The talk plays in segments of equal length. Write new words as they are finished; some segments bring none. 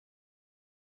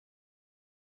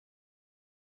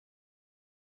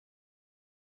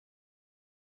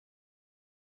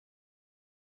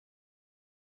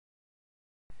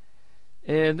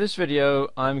In this video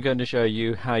I'm going to show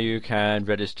you how you can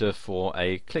register for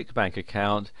a Clickbank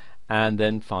account and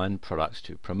then find products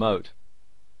to promote.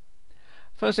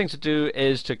 First thing to do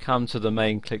is to come to the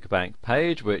main Clickbank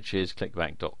page, which is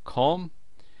clickbank.com,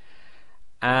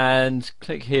 and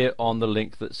click here on the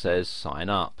link that says sign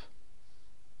up.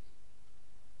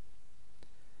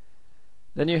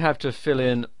 Then you have to fill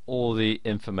in all the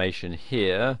information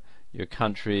here: your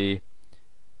country,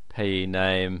 payee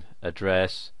name,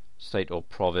 address, state or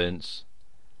province,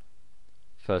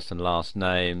 first and last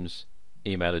names,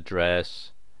 email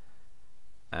address,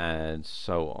 and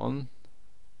so on.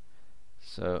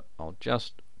 So I'll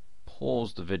just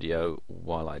pause the video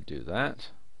while I do that.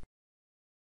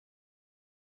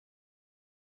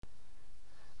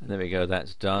 And there we go,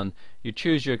 that's done. You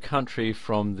choose your country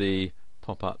from the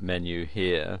pop-up menu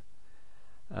here.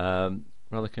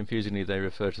 Rather confusingly, they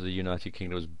refer to the United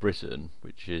Kingdom as Britain,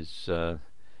 which is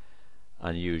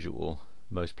unusual.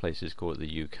 Most places call it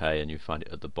the UK, and you find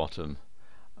it at the bottom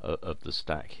of the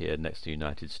stack here next to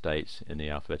United States in the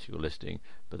alphabetical listing,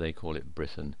 but they call it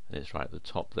Britain, and it's right at the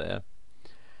top there.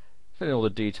 Fill in all the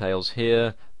details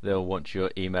here. They'll want your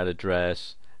email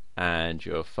address and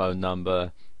your phone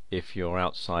number. If you're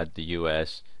outside the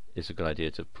US, it's a good idea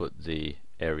to put the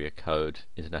area code,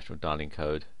 international dialing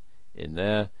code, in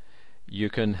there.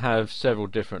 You can have several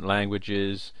different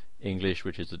languages: English,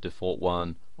 which is the default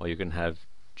one, or you can have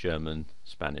German,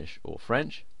 Spanish or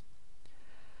French.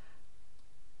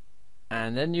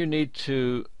 And then you need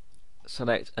to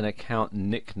select an account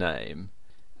nickname,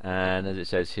 and as it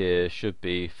says here, should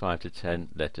be 5 to 10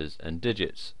 letters and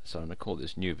digits. So I'm going to call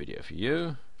this new video for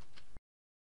you.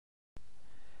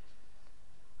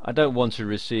 I don't want to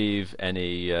receive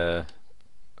any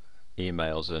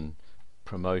emails and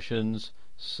promotions,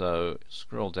 so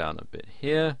scroll down a bit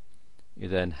here. You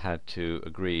then have to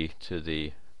agree to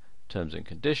the terms and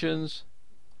conditions,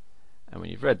 and when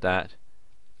you've read that,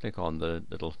 click on the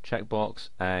little checkbox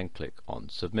and click on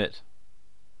submit.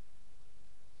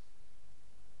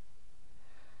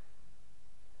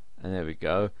 And there we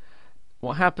go.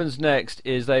 What happens next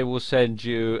is they will send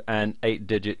you an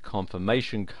 8-digit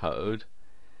confirmation code,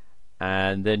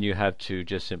 and then you have to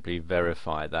just simply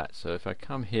verify that. So if I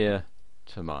come here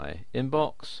to my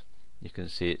inbox, you can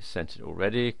see it's sent it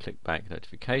already. Clickbank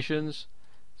notifications.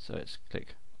 So let's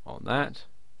click on that,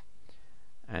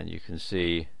 and you can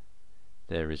see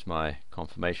there is my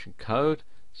confirmation code.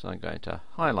 So I'm going to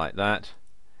highlight that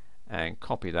and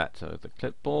copy that to the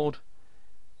clipboard,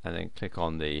 and then click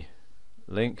on the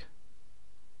link.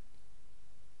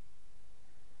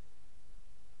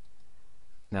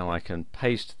 Now I can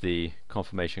paste the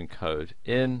confirmation code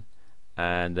in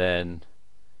and then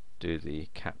do the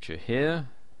capture here,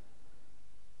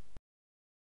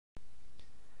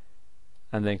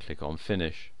 and then click on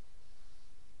finish.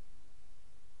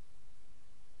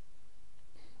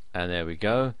 And there we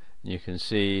go. You can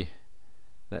see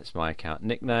that's my account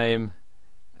nickname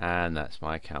and that's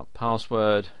my account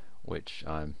password, which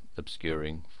I'm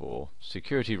obscuring for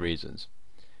security reasons.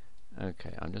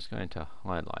 Okay, I'm just going to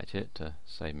highlight it to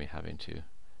save me having to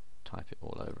type it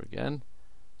all over again.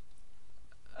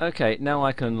 Okay, now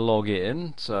I can log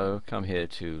in, so come here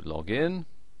to log in.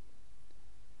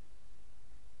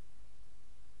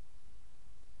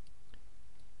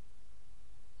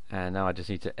 And now I just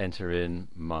need to enter in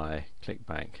my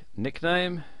Clickbank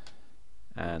nickname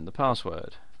and the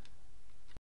password,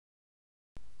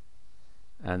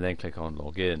 and then click on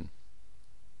login.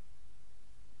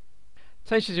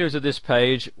 Takes you to this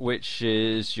page, which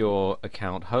is your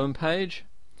account home page,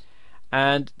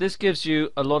 and this gives you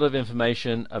a lot of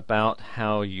information about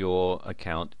how your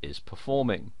account is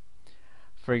performing.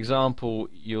 For example,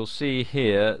 you'll see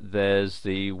here there's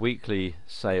the weekly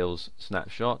sales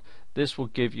snapshot. This will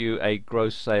give you a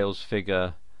gross sales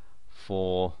figure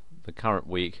for the current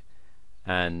week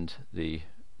and the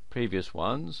previous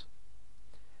ones,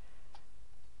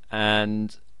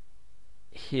 and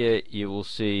here you will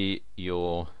see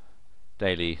your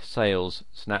daily sales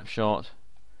snapshot,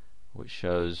 which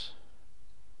shows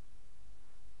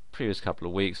previous couple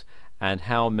of weeks and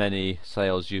how many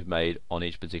sales you've made on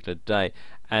each particular day.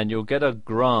 And you'll get a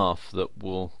graph that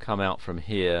will come out from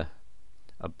here,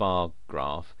 a bar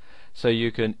graph, so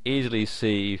you can easily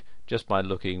see just by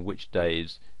looking which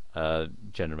days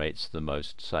generates the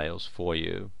most sales for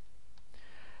you.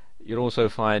 You'll also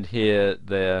find here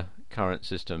their current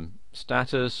system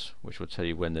status, which will tell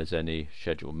you when there's any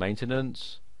scheduled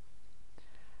maintenance,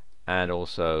 and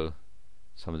also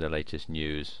some of the latest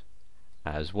news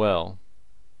as well.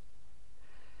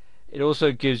 It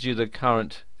also gives you the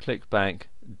current Clickbank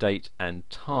date and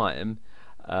time.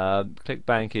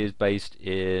 Clickbank is based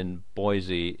in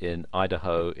Boise in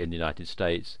Idaho in the United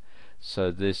States, so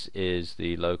this is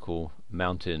the local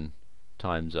mountain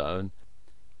time zone,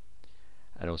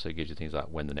 and also gives you things like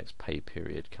when the next pay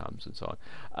period comes and so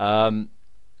on.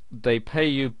 They pay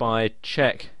you by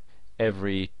check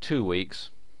every 2 weeks,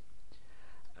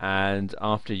 and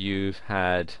after you've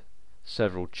had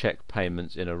several check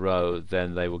payments in a row,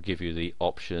 then they will give you the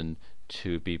option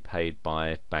to be paid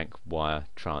by bank wire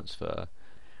transfer,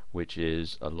 which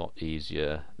is a lot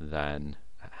easier than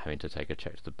having to take a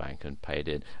check to the bank and pay it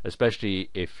in, especially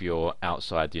if you're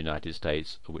outside the United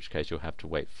States, in which case you'll have to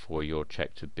wait for your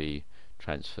check to be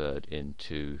transferred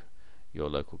into your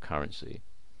local currency.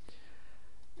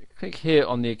 Click here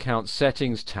on the account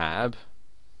settings tab,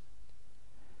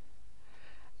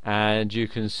 and you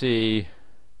can see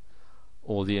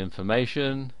all the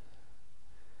information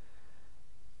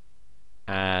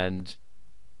and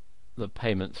the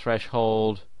payment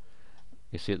threshold.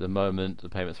 You see at the moment the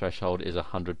payment threshold is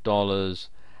 $100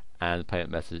 and the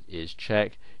payment method is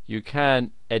check. You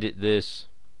can edit this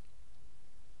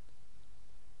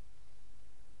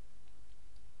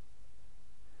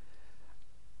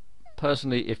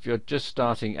personally. If you're just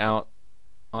starting out,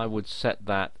 I would set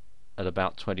that at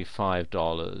about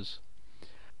 $25.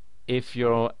 If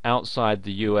you're outside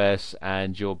the US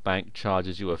and your bank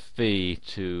charges you a fee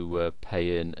to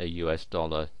pay in a US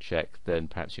dollar check, then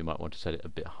perhaps you might want to set it a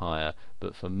bit higher.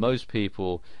 But for most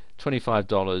people,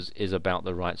 $25 is about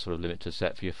the right sort of limit to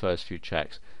set for your first few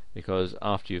checks, because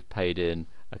after you've paid in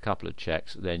a couple of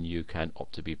checks, then you can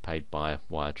opt to be paid by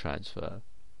wire transfer.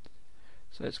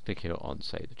 So let's click here on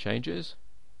Save the Changes.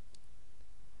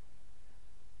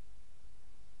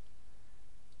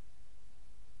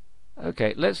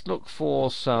 Okay, let's look for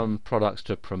some products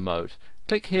to promote.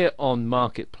 Click here on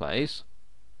Marketplace.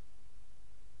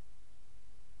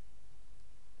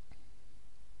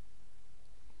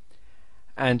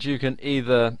 And you can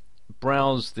either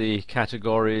browse the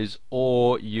categories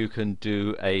or you can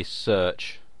do a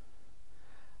search.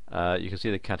 You can see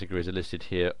the categories are listed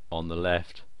here on the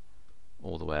left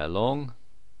all the way along.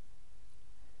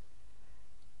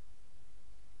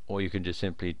 Or you can just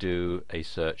simply do a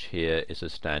search here. It's a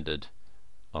standard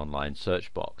online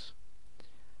search box.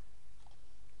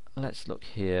 Let's look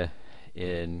here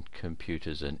in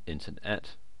computers and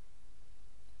internet.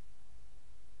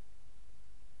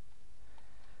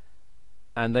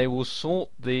 And they will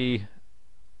sort the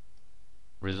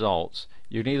results.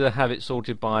 You can either have it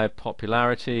sorted by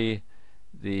popularity,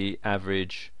 the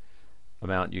average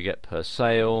amount you get per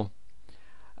sale,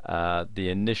 the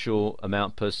initial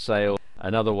amount per sale.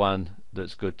 Another one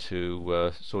that's good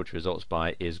to sort your results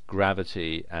by is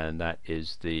gravity, and that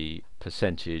is the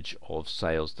percentage of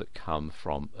sales that come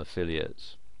from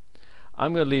affiliates.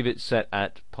 I'm going to leave it set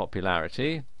at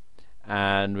popularity,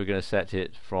 and we're going to set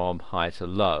it from high to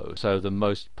low. So the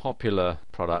most popular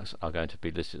products are going to be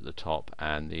listed at the top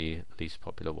and the least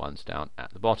popular ones down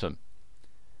at the bottom.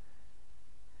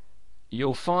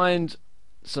 You'll find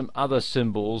some other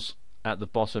symbols at the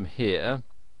bottom here.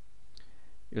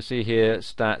 You'll see here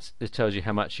stats. This tells you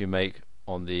how much you make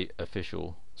on the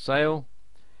official sale.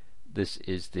 This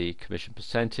is the commission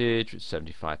percentage, which is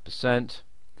 75%,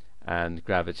 and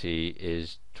gravity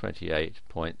is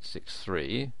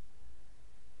 28.63.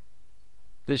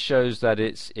 This shows that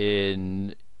it's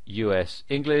in US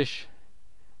English,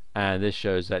 and this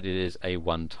shows that it is a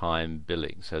one-time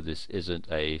billing. So this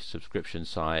isn't a subscription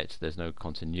site. There's no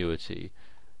continuity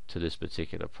to this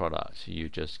particular product. You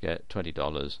just get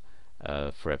 $20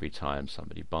 for every time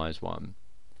somebody buys one.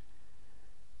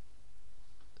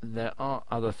 There are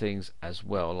other things as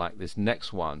well, like this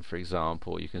next one, for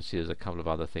example. You can see there's a couple of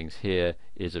other things here.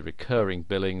 Is a recurring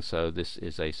billing, so this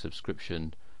is a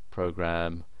subscription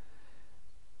program.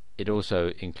 It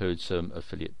also includes some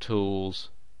affiliate tools.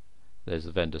 There's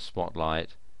the vendor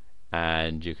spotlight,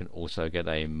 and you can also get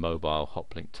a mobile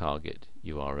hoplink target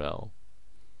URL.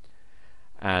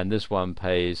 And this one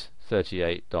pays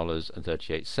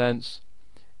 $38.38,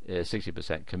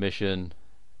 60% commission,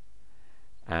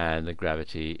 and the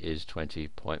gravity is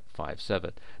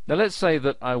 20.57. Now let's say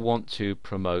that I want to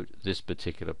promote this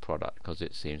particular product because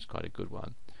it seems quite a good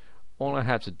one. All I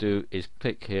have to do is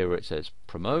click here where it says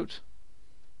promote.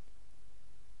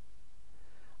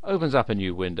 Opens up a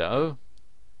new window,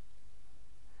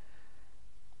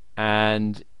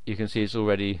 and you can see it's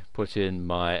already put in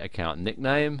my account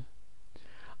nickname.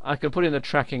 I can put in a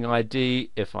tracking ID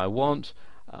if I want.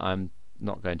 I'm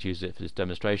not going to use it for this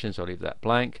demonstration, so I'll leave that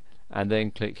blank, and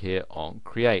then click here on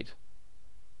create.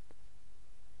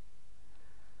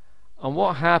 And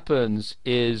what happens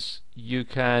is you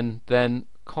can then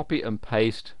copy and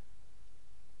paste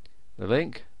the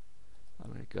link.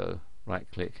 I'm going to go right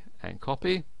click and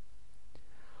copy.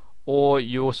 Or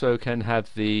you also can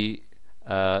have the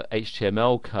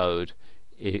HTML code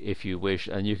if you wish,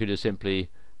 and you can just simply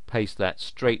paste that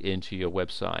straight into your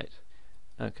website.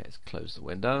 Okay, let's close the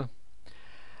window.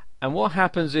 And what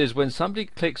happens is when somebody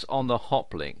clicks on the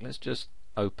hop link, let's just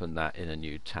open that in a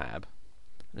new tab.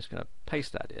 I'm just going to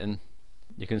paste that in.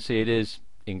 You can see it is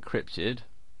encrypted.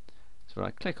 So when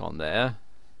I click on there,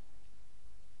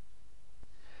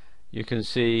 you can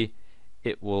see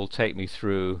it will take me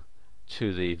through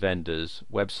to the vendor's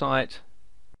website.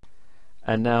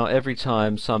 And now every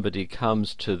time somebody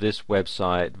comes to this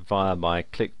website via my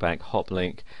Clickbank hop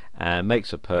link and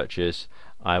makes a purchase,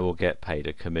 I will get paid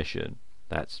a commission.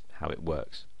 That's how it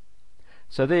works.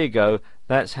 So there you go.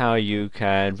 That's how you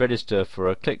can register for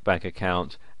a Clickbank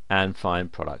account and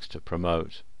find products to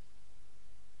promote.